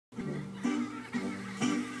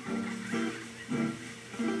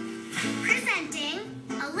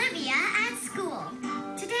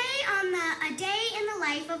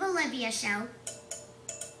Olivia show.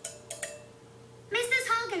 Mrs.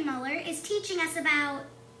 Hagenmuller is teaching us about...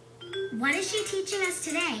 What is she teaching us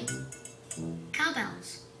today?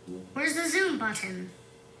 Cowbells. Where's the zoom button?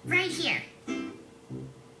 Right here.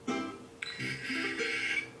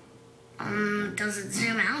 Does it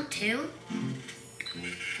zoom out too?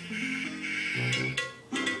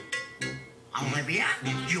 Olivia,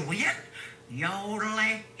 Juliet,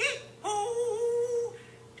 yodelay, hee-ho.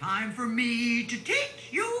 Time for me to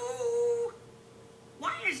teach you.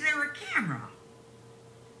 Why is there a camera?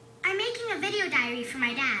 I'm making a video diary for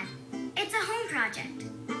my dad. It's a home project.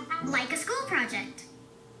 Like a school project.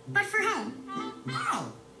 But for home.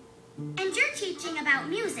 Oh. And you're teaching about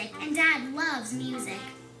music, and Dad loves music.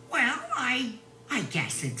 Well, I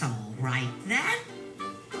guess it's all right then.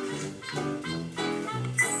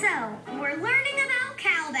 So, we're learning about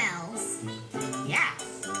cowbells.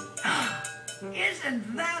 Yes.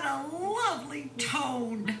 Isn't that a lovely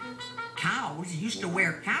tone? Cows used to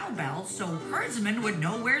wear cowbells so herdsmen would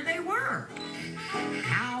know where they were.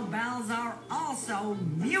 Cowbells are also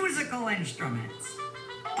musical instruments.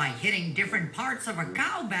 By hitting different parts of a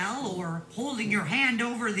cowbell or holding your hand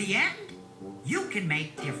over the end, you can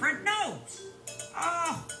make different notes.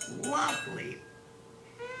 Oh, lovely.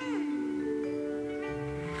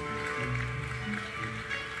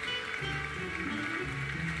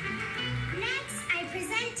 Next, I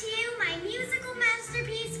present to you my musical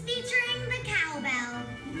masterpiece featuring the cowbell.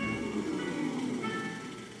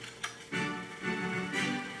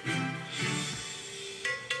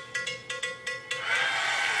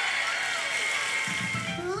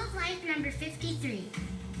 Rule of life number 53.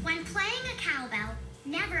 When playing a cowbell,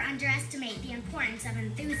 never underestimate the importance of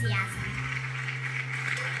enthusiasm.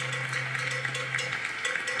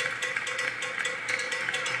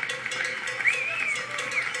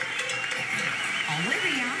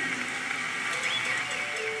 Olivia?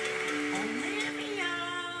 Olivia?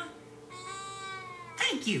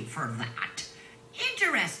 Thank you for that.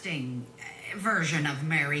 Interesting version of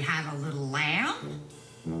Mary Had a Little Lamb.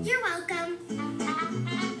 You're welcome.